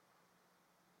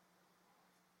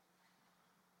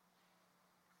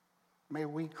 May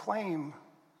we claim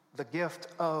the gift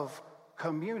of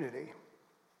community,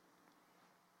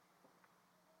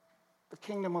 the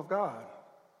kingdom of God.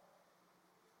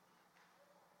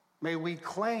 May we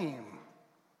claim,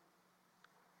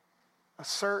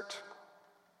 assert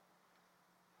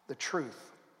the truth,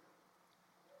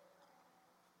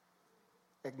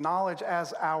 acknowledge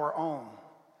as our own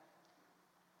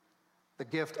the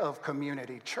gift of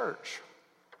community church,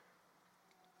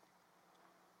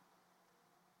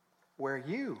 where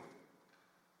you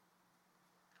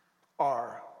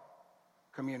are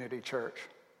community church.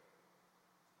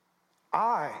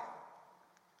 I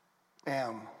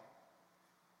am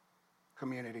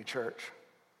community church.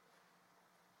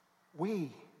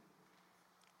 We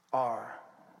are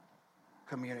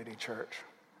community church.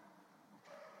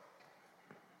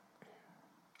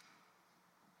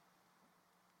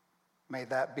 May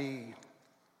that be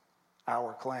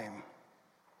our claim.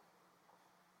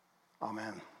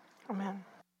 Amen. Amen.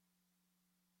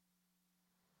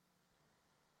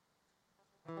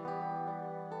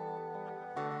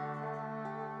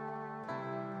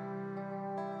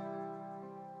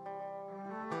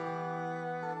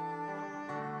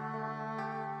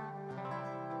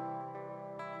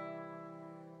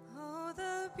 Oh,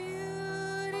 the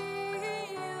beauty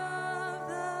of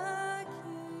the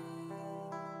King.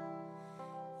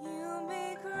 You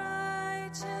make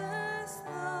righteous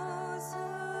those who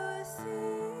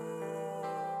seek.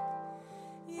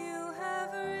 You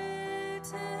have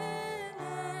written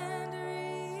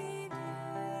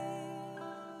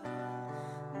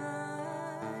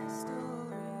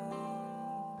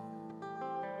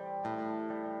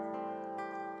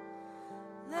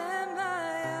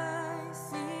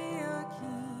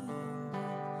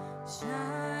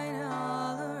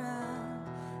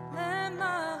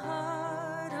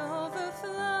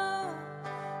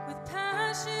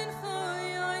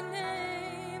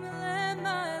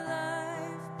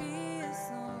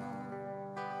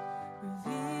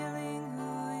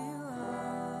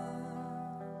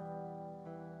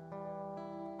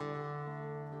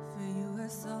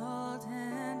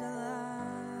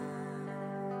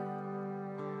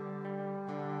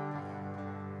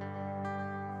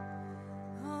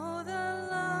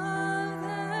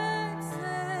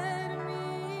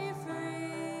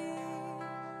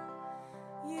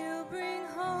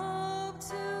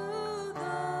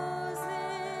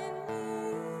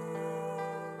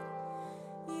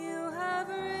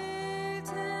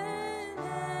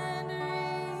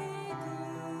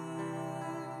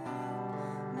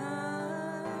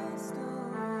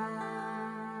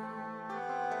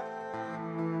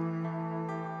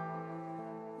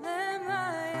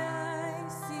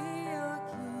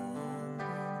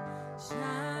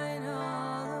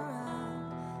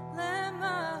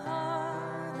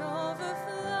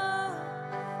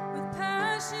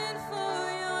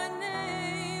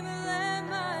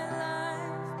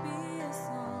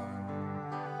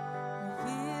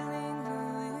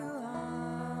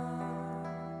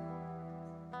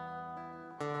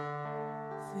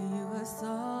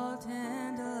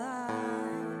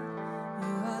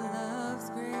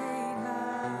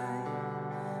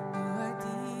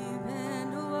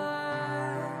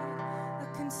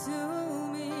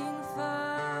consuming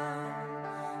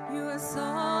fire. You are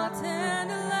salt and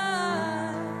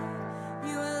light.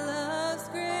 You are love's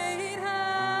great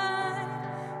height.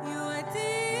 You are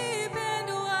deep and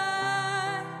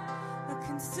wide, a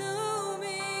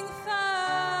consuming fire.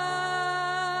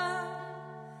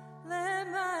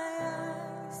 Let my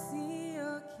eyes see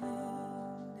your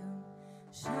kingdom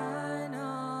shine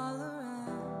all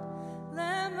around.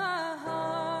 Let my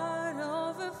heart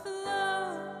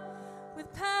overflow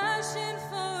with passion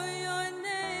for your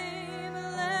name.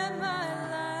 Let my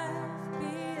life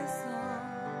be a song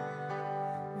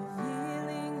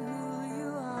revealing who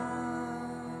you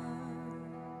are.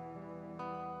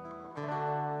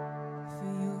 For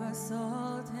you are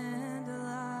salt and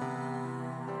light.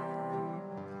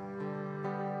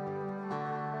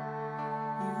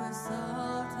 You are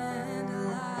salt and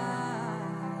light.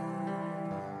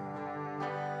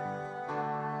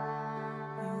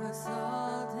 You are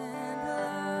salt and light.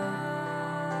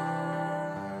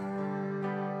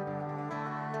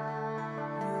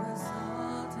 You are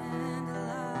salt and light.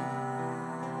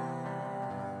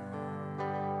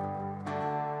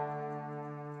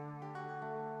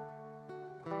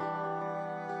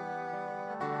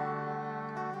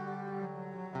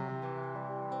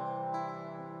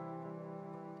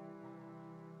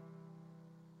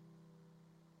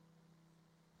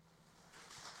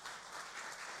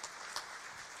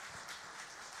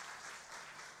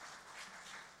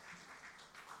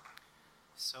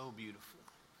 So beautiful.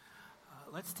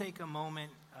 Let's take a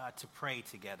moment to pray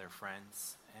together,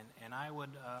 friends. And I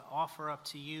would offer up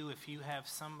to you, if you have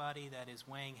somebody that is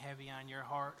weighing heavy on your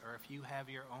heart, or if you have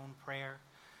your own prayer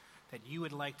that you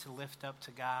would like to lift up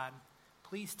to God,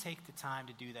 please take the time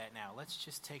to do that now. Let's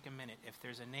just take a minute. If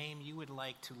there's a name you would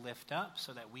like to lift up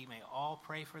so that we may all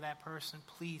pray for that person,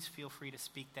 please feel free to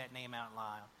speak that name out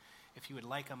loud. If you would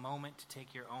like a moment to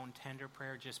take your own tender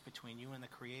prayer just between you and the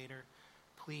Creator,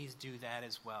 please do that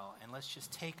as well. And let's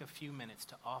just take a few minutes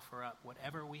to offer up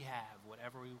whatever we have,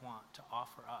 whatever we want to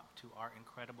offer up to our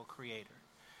incredible Creator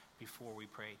before we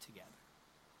pray together.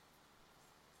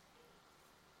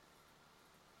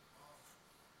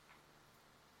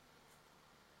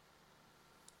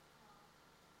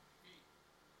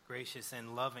 Gracious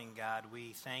and loving God,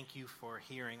 we thank you for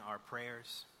hearing our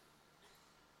prayers.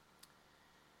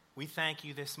 We thank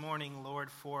you this morning, Lord,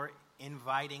 for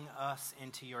inviting us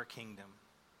into your kingdom.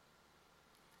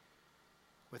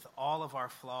 With all of our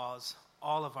flaws,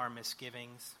 all of our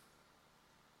misgivings,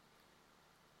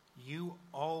 you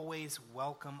always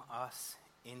welcome us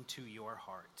into your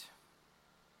heart.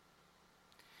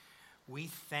 We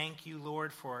thank you,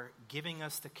 Lord, for giving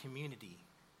us the community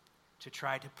to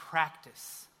try to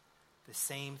practice the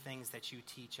same things that you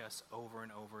teach us over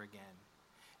and over again.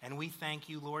 And we thank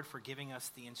you, Lord, for giving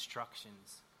us the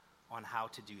instructions on how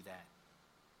to do that.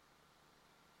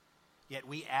 Yet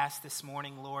we ask this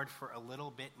morning, Lord, for a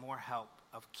little bit more help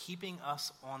of keeping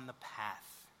us on the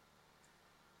path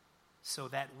so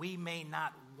that we may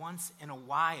not once in a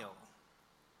while,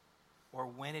 or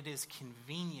when it is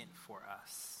convenient for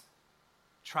us,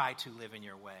 try to live in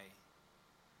your way.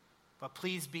 But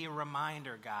please be a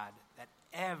reminder, God, that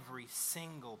every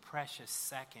single precious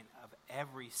second of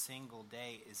every single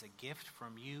day is a gift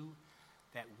from you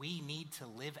that we need to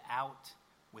live out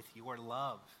with your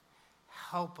love.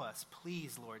 Help us,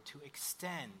 please, Lord, to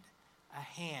extend a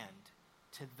hand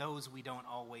to those we don't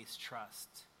always trust.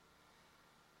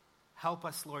 Help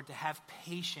us, Lord, to have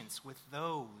patience with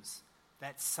those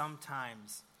that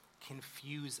sometimes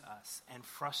confuse us and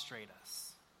frustrate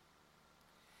us.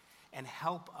 And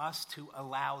help us to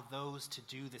allow those to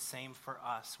do the same for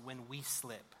us when we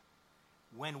slip,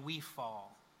 when we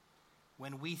fall,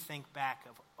 when we think back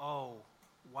of, oh,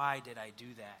 why did I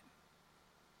do that?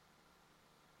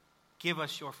 Give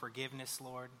us your forgiveness,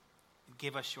 Lord.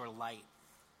 Give us your light.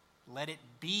 Let it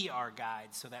be our guide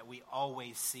so that we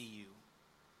always see you.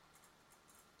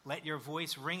 Let your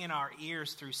voice ring in our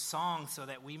ears through song so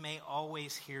that we may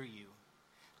always hear you.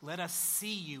 Let us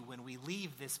see you when we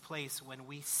leave this place, when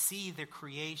we see the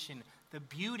creation, the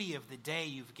beauty of the day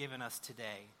you've given us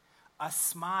today, a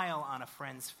smile on a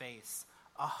friend's face,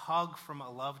 a hug from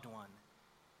a loved one.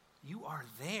 You are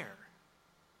there.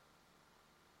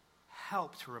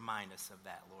 Help to remind us of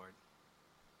that, Lord.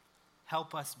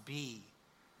 Help us be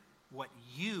what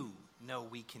you know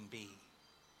we can be,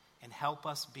 and help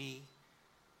us be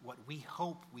what we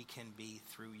hope we can be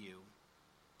through you.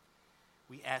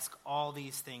 We ask all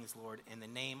these things, Lord, in the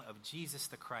name of Jesus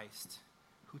the Christ,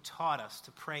 who taught us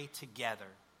to pray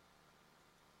together.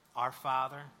 Our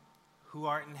Father, who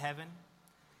art in heaven,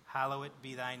 hallowed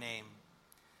be thy name.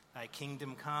 Thy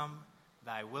kingdom come,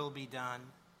 thy will be done,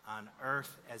 on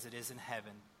earth as it is in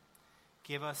heaven.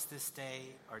 Give us this day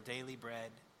our daily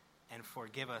bread, and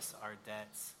forgive us our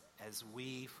debts as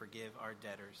we forgive our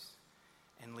debtors.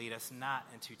 And lead us not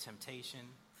into temptation,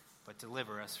 but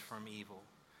deliver us from evil.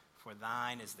 For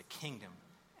thine is the kingdom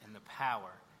and the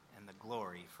power and the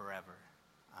glory forever.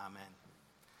 Amen.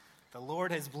 The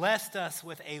Lord has blessed us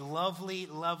with a lovely,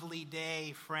 lovely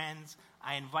day, friends.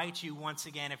 I invite you once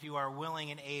again, if you are willing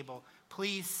and able,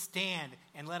 please stand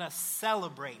and let us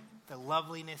celebrate the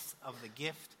loveliness of the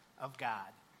gift of God.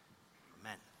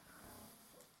 Amen.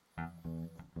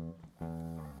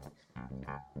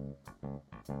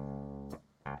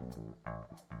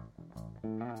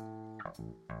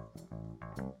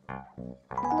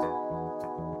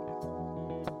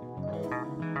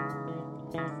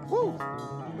 Woo!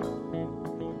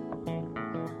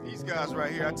 These guys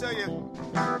right here, I tell you,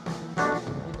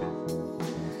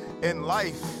 in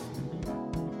life,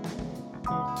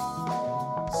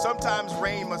 sometimes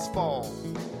rain must fall.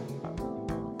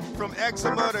 From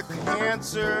eczema to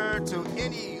cancer to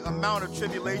any amount of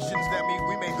tribulations that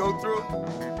we may go through,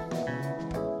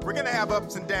 we're going to have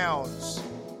ups and downs.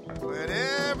 But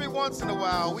every once in a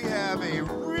while, we have a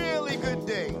really good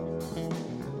day.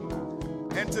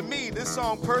 And to me, this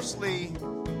song personally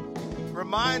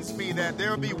reminds me that there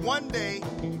will be one day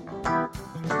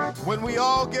when we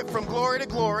all get from glory to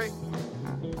glory,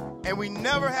 and we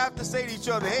never have to say to each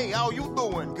other, hey, how you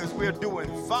doing? Because we're doing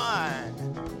fine.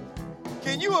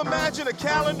 Can you imagine a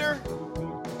calendar?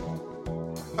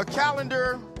 A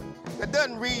calendar that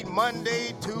doesn't read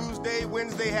Monday, Tuesday,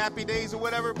 Wednesday, happy days or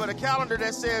whatever, but a calendar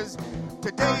that says,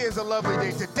 today is a lovely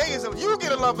day. You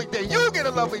get a lovely day. You get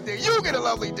a lovely day. You get a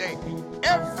lovely day.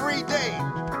 Every day.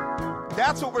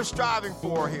 That's what we're striving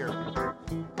for here.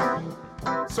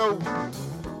 So,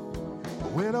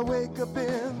 when I wake up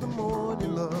in the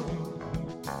morning, love,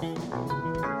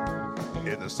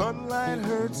 and the sunlight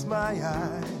hurts my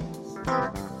eyes,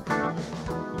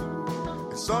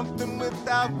 it's something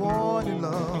without warning,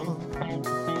 love,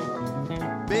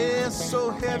 bears so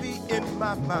heavy in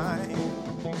my mind.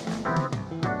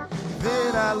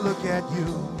 Then I look at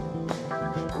you,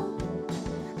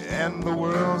 and the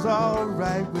world's all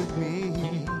right with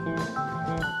me.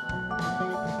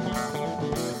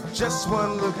 Just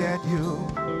one look at you,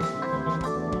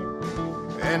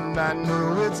 and I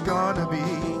know it's gonna be,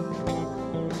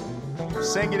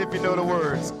 sing it if you know the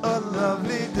words, a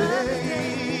lovely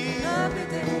day. Lovely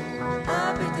day,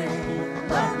 lovely day,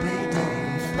 lovely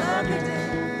day, lovely day,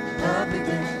 lovely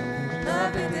day,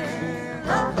 lovely day,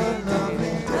 lovely day,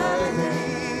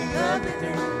 lovely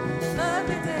day,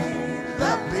 lovely day,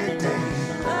 lovely day,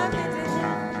 lovely day,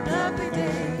 lovely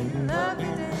day,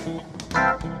 lovely day.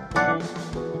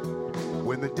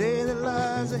 When the day that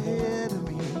lies ahead of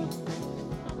me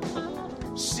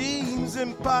seems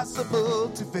impossible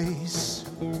to face,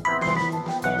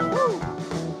 woo!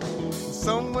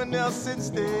 Someone else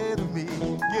instead of me,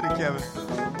 get it, Kevin,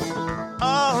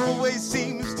 always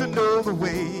seems to know the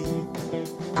way.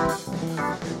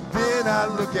 Then I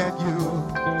look at you,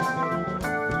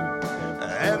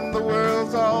 and the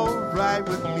world's all right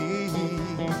with me.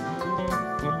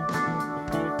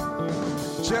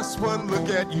 Just one look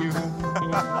at you,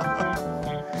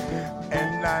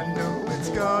 and I know it's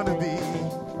gonna be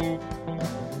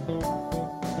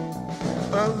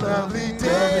a lovely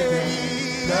day.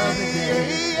 Lovely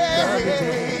day, lovely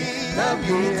day,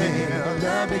 lovely day,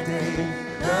 lovely day,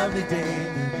 lovely day,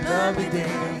 lovely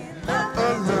day, a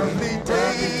lovely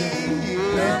day,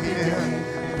 lovely day,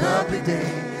 lovely day,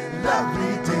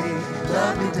 lovely day,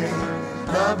 lovely day,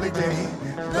 lovely day,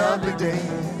 lovely day.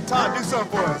 Todd, do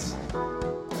something for us.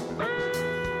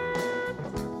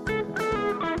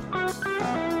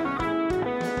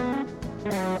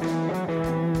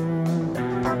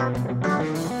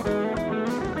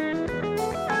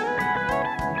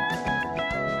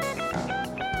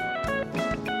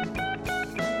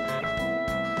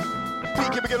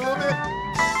 Pete, can we get a little bit?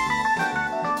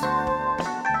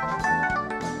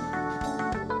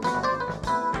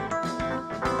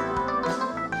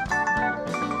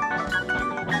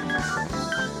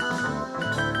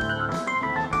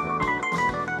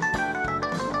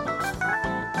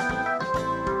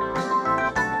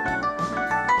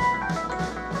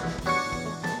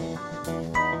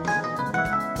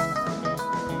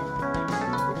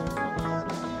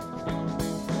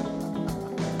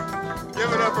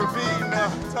 Give it up for Pete now,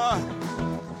 Todd.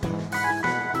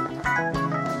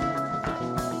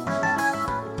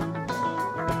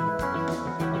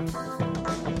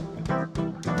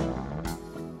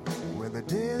 When the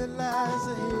day that lies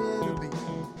ahead of me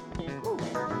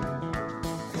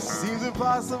seems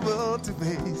impossible to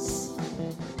face,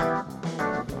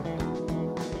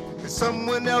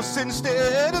 someone else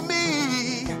instead of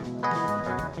me.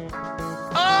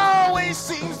 Always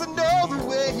seems to know the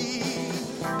way.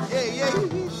 Yeah.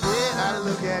 Then I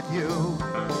look at you,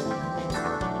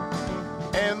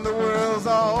 and the world's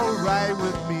all right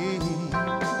with me.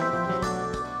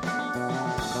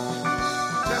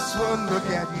 Just one look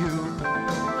at you,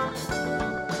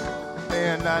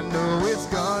 and I know it's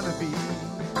gonna be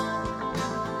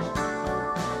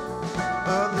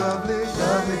a lovely,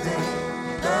 lovely day,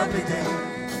 lovely day,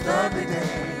 lovely day,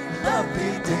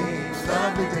 lovely day,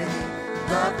 lovely day,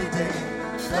 lovely day,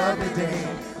 lovely day,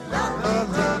 a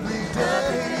lovely day,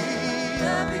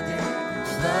 lovely day,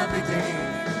 lovely day,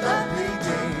 lovely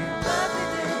day, lovely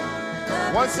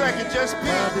day. 1 second, just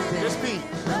Pete,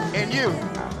 and you.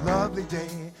 Lovely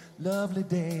day, lovely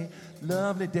day,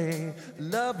 lovely day,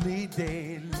 lovely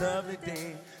day, lovely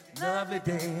day. Lovely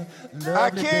day, lovely I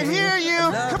can't day, hear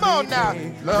you. Come on now.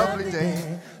 Day, lovely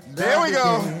day. There we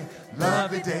go.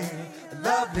 Lovely day,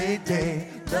 lovely day,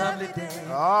 lovely day.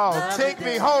 Oh, lovely take day,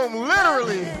 me home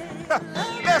literally.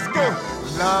 Let's go.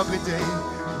 Lovely day,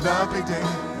 lovely day,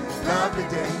 lovely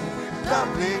day,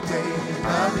 lovely day,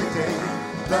 lovely day,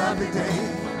 lovely day,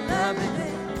 lovely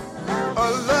day. A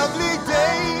lovely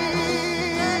day.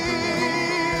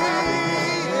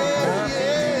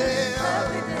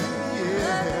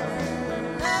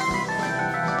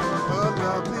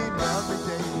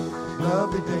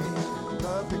 Lovely day,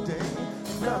 lovely day,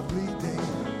 lovely day,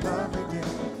 lovely day,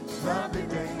 lovely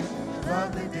day,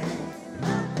 lovely day,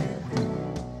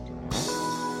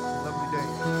 lovely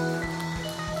day.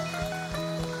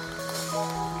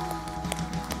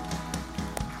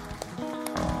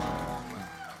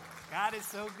 God is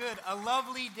so good. A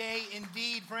lovely day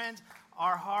indeed, friends.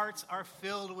 Our hearts are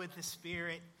filled with the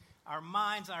Spirit. Our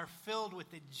minds are filled with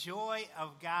the joy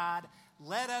of God.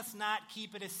 Let us not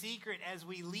keep it a secret as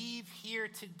we leave here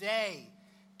today.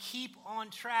 Keep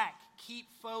on track. Keep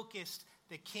focused.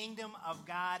 The kingdom of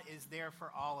God is there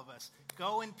for all of us.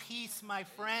 Go in peace, my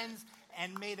friends,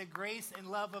 and may the grace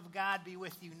and love of God be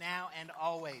with you now and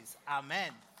always.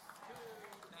 Amen.